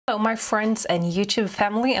Hello my friends and YouTube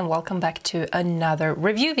family, and welcome back to another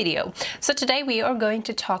review video. So today we are going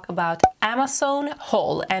to talk about Amazon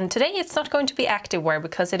haul, and today it's not going to be activewear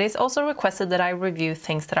because it is also requested that I review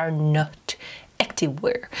things that are not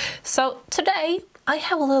activewear. So today I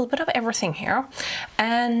have a little bit of everything here,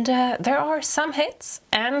 and there are some hits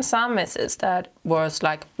and some misses that was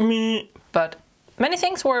like meh, but many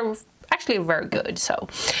things were actually very good. So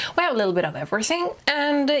we have a little bit of everything,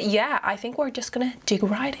 and yeah, I think we're just gonna dig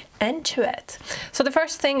right into it. So the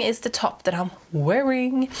first thing is the top that I'm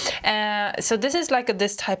wearing. So this is like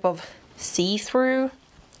this type of see-through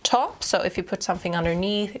top, so if you put something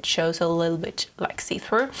underneath it shows a little bit like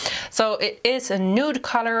see-through. So it is a nude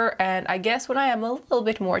color, and I guess when I am a little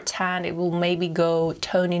bit more tan it will maybe go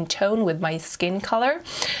tone in tone with my skin color.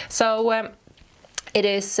 So it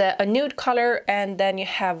is a nude color, and then you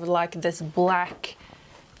have like this black,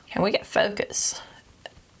 can we get focus?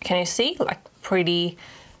 Can you see? Like pretty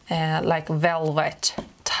like velvet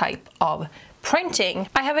type of printing.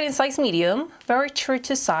 I have it in size medium, very true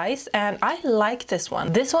to size, and I like this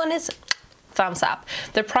one. This one is thumbs up.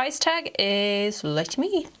 The price tag is, let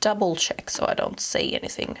me double check so I don't say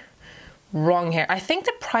anything wrong here. I think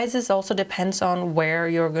the prices also depends on where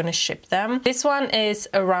you're gonna ship them. This one is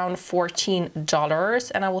around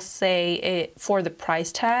 $14, and I will say for the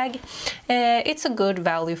price tag it's a good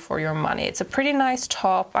value for your money. It's a pretty nice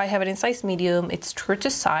top. I have it in size medium. It's true to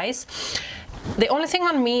size. The only thing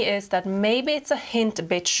on me is that maybe it's a hint a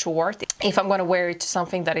bit short if I'm gonna wear it to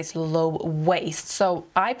something that is low waist. So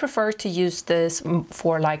I prefer to use this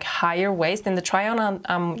for like higher waist. In the try on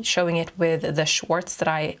I'm showing it with the shorts that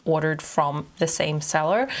I ordered from the same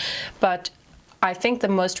seller, but I think the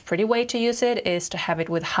most pretty way to use it is to have it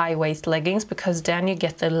with high waist leggings, because then you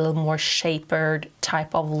get the little more shapered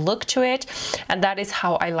type of look to it, and that is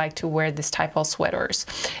how I like to wear this type of sweaters.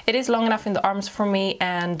 It is long enough in the arms for me,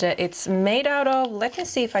 and it's made out of, let me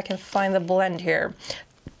see if I can find the blend here,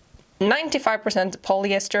 95%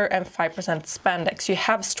 polyester and 5% spandex. You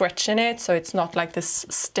have stretch in it, so it's not like this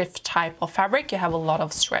stiff type of fabric. You have a lot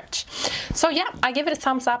of stretch. So yeah, I give it a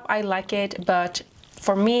thumbs up. I like it, but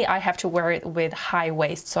for me, I have to wear it with high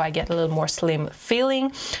waist, so I get a little more slim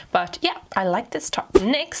feeling. But yeah, I like this top.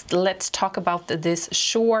 Next, let's talk about this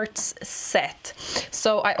shorts set.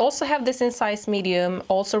 So I also have this in size medium,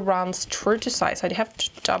 also runs true to size. I have to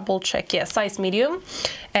double check. Yeah, size medium.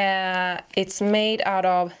 It's made out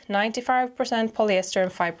of 95% polyester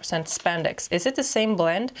and 5% spandex. Is it the same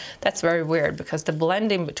blend? That's very weird, because the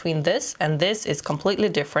blend in between this and this is completely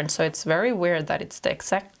different. So it's very weird that it's the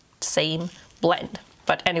exact same blend.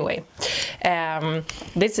 But anyway,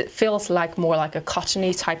 this feels like more like a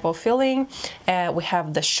cottony type of feeling. We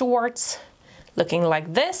have the shorts looking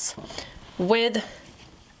like this, with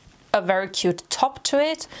a very cute top to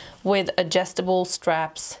it, with adjustable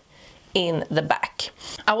straps in the back.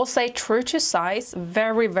 I will say true to size,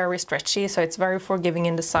 very, very stretchy, so it's very forgiving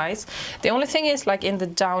in the size. The only thing is, like in the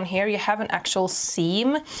down here, you have an actual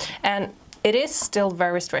seam, and it is still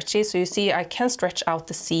very stretchy, so you see I can stretch out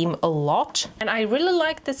the seam a lot. And I really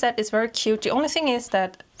like this set, it's very cute. The only thing is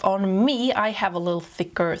that on me I have a little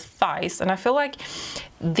thicker thighs, and I feel like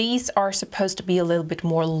these are supposed to be a little bit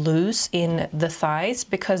more loose in the thighs,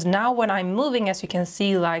 because now when I'm moving, as you can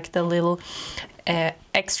see, like the little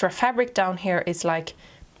extra fabric down here is like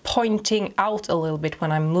pointing out a little bit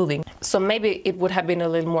when I'm moving. So maybe it would have been a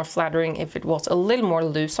little more flattering if it was a little more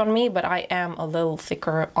loose on me, but I am a little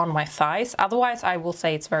thicker on my thighs. Otherwise, I will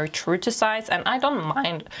say it's very true to size, and I don't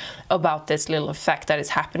mind about this little effect that is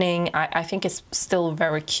happening. I think it's still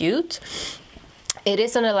very cute. It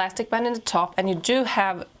is an elastic band in the top, and you do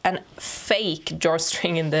have a fake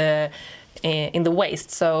drawstring in the waist.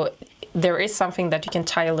 So there is something that you can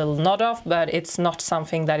tie a little knot off, but it's not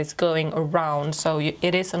something that is going around. So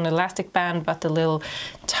it is an elastic band, but the little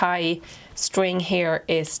tie string here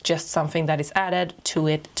is just something that is added to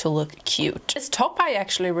it to look cute. This top I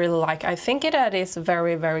actually really like. I think it is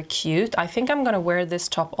very, very cute. I think I'm gonna wear this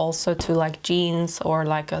top also to like jeans or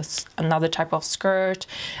like another type of skirt.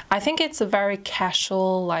 I think it's a very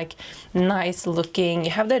casual, like nice looking.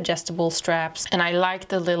 You have the adjustable straps, and I like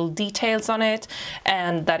the little details on it,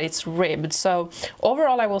 and that it's ribbed. So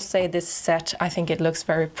overall I will say this set, I think it looks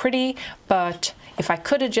very pretty, but if I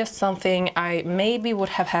could adjust something, I maybe would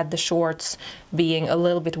have had the shorts being a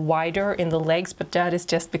little bit wider in the legs, but that is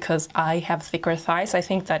just because I have thicker thighs. I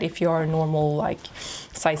think that if you're a normal like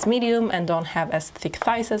size medium and don't have as thick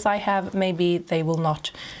thighs as I have, maybe they will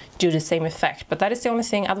not do the same effect. But that is the only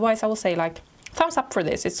thing. Otherwise I will say like thumbs up for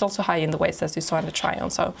this. It's also high in the waist, as you saw in the try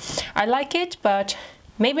on, so I like it, but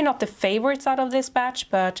maybe not the favorites out of this batch,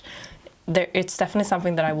 but it's definitely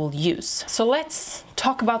something that I will use. So let's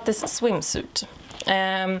talk about this swimsuit.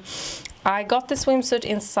 I got the swimsuit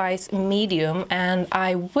in size medium, and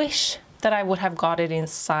I wish that I would have got it in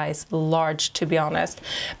size large, to be honest,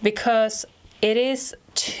 because it is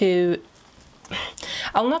too,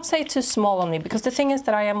 I'll not say too small on me, because the thing is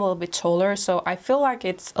that I am a little bit taller, so I feel like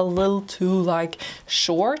it's a little too like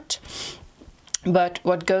short. But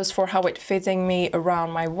what goes for how it fitting me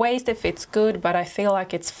around my waist, it fits good, but I feel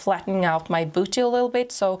like it's flattening out my booty a little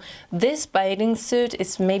bit. So this bathing suit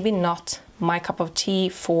is maybe not my cup of tea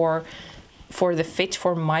for the fit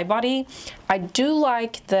for my body. I do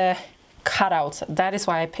like the cutouts. That is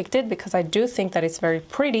why I picked it, because I do think that it's very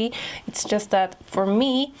pretty. It's just that for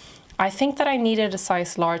me, I think that I needed a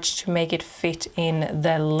size large to make it fit in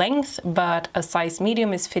the length, but a size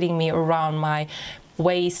medium is fitting me around my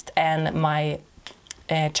waist and my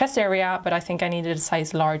chest area, but I think I needed a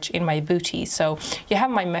size large in my booty. So you have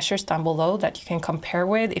my measures down below that you can compare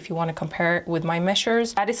with if you want to compare with my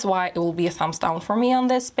measures. That is why it will be a thumbs down for me on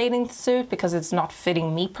this bathing suit, because it's not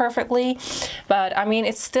fitting me perfectly. But I mean,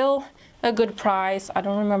 it's still a good price. I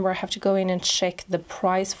don't remember, I have to go in and check the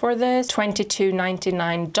price for this.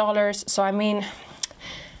 $22.99. So I mean,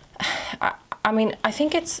 I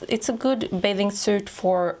think it's a good bathing suit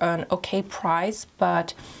for an okay price,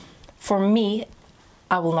 but for me,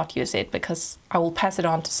 I will not use it, because I will pass it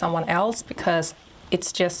on to someone else, because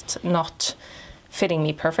it's just not fitting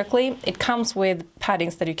me perfectly. It comes with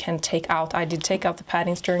paddings that you can take out. I did take out the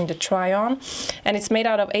paddings during the try-on, and it's made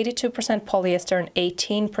out of 82% polyester and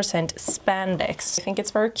 18% spandex. I think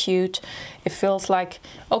it's very cute. It feels like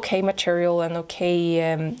okay material and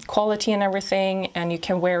okay quality and everything, and you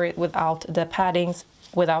can wear it without the paddings,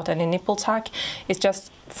 without any nipple tuck. It's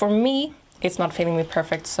just, for me, it's not fitting me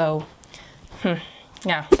perfect, so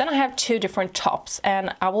yeah. Then I have two different tops,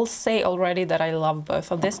 and I will say already that I love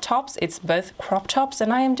both of these tops. It's both crop tops,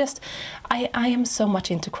 and I am so much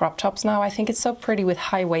into crop tops now. I think it's so pretty with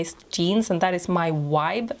high waist jeans, and that is my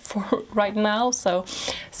vibe for right now. So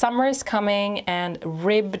summer is coming, and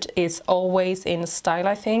ribbed is always in style,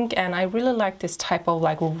 I think, and I really like this type of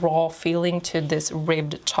like raw feeling to this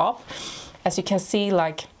ribbed top. As you can see,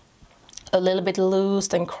 like a little bit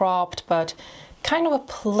loose and cropped, but kind of a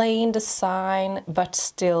plain design, but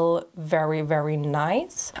still very, very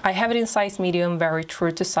nice. I have it in size medium, very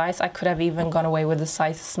true to size. I could have even gone away with a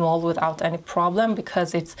size small without any problem,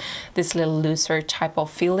 because it's this little looser type of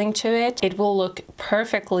feeling to it. It will look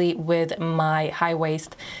perfectly with my high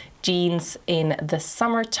waist jeans in the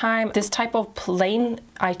summertime. This type of plain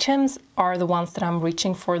items are the ones that I'm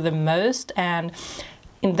reaching for the most, and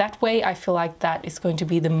in that way I feel like that is going to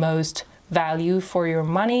be the most value for your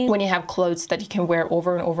money when you have clothes that you can wear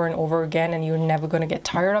over and over and over again, and you're never going to get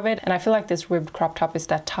tired of it. And I feel like this ribbed crop top is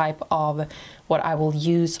that type of what I will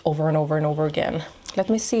use over and over and over again. Let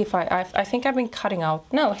me see if I think I've been cutting out.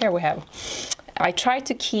 No, here we have. I try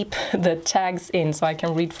to keep the tags in so I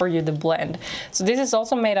can read for you the blend. So this is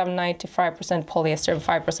also made of 95% polyester and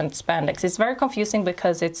 5% spandex. It's very confusing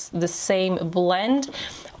because it's the same blend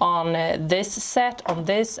on this set, on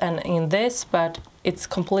this, and in this, but it's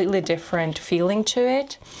completely different feeling to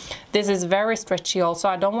it. This is very stretchy also.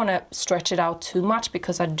 I don't want to stretch it out too much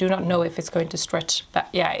because I do not know if it's going to stretch back.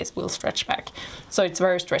 Yeah, it will stretch back. So it's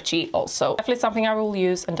very stretchy also. Definitely something I will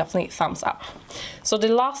use, and definitely thumbs up. So the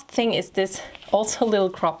last thing is this also little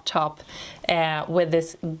crop top with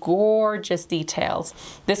this gorgeous details.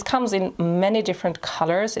 This comes in many different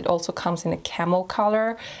colors. It also comes in a camo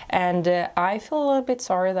color, and I feel a little bit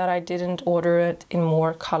sorry that I didn't order it in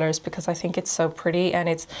more colors because I think it's so pretty and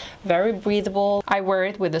it's very breathable. I wear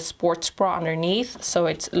it with a sports bra underneath, so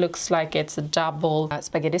it looks like it's a double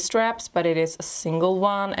spaghetti straps, but it is a single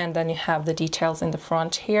one, and then you have the details in the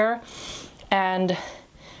front here. And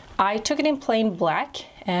I took it in plain black.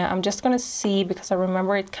 I'm just gonna see, because I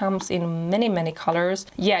remember it comes in many colors.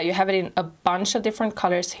 Yeah, you have it in a bunch of different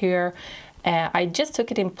colors here. I just took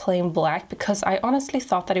it in plain black because I honestly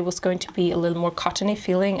thought that it was going to be a little more cottony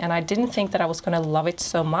feeling, and I didn't think that I was gonna love it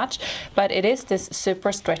so much. But it is this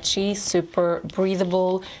super stretchy, super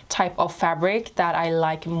breathable type of fabric that I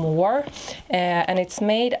like more. And it's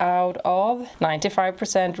made out of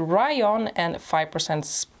 95% rayon and 5%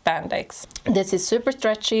 spandex. This is super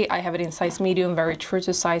stretchy. I have it in size medium, very true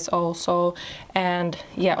to size also. And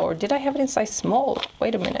yeah, or did I have it in size small?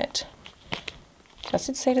 Wait a minute. Does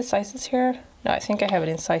it say the sizes here? No, I think I have it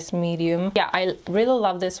in size medium. Yeah, I really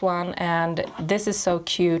love this one, and this is so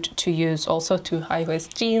cute to use also to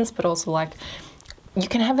high-waist jeans, but also like You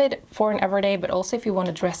can have it for an everyday, but also if you want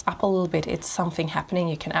to dress up a little bit, it's something happening.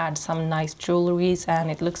 You can add some nice jewelries and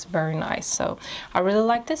it looks very nice. So I really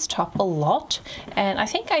like this top a lot, and I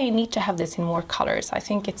think I need to have this in more colors. I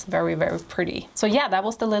think it's very, very pretty. So yeah, that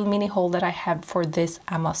was the little mini haul that I had for this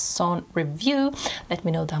Amazon review. Let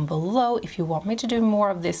me know down below if you want me to do more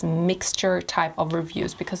of this mixture type of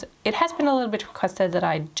reviews, because it has been a little bit requested that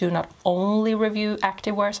I do not only review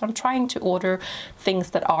activewear, so I'm trying to order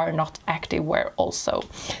things that are not activewear also.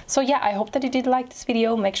 So yeah, I hope that you did like this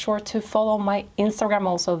video. Make sure to follow my Instagram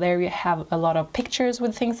also. There you have a lot of pictures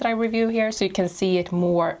with things that I review here, so you can see it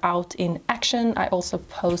more out in action. I also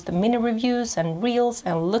post mini reviews and reels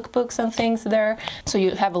and lookbooks and things there, so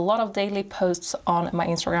you have a lot of daily posts on my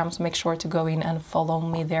Instagram, so make sure to go in and follow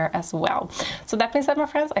me there as well. So that being said, my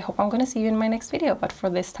friends, I hope I'm gonna see you in my next video, but for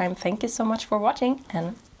this time, thank you so much for watching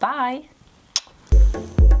and bye.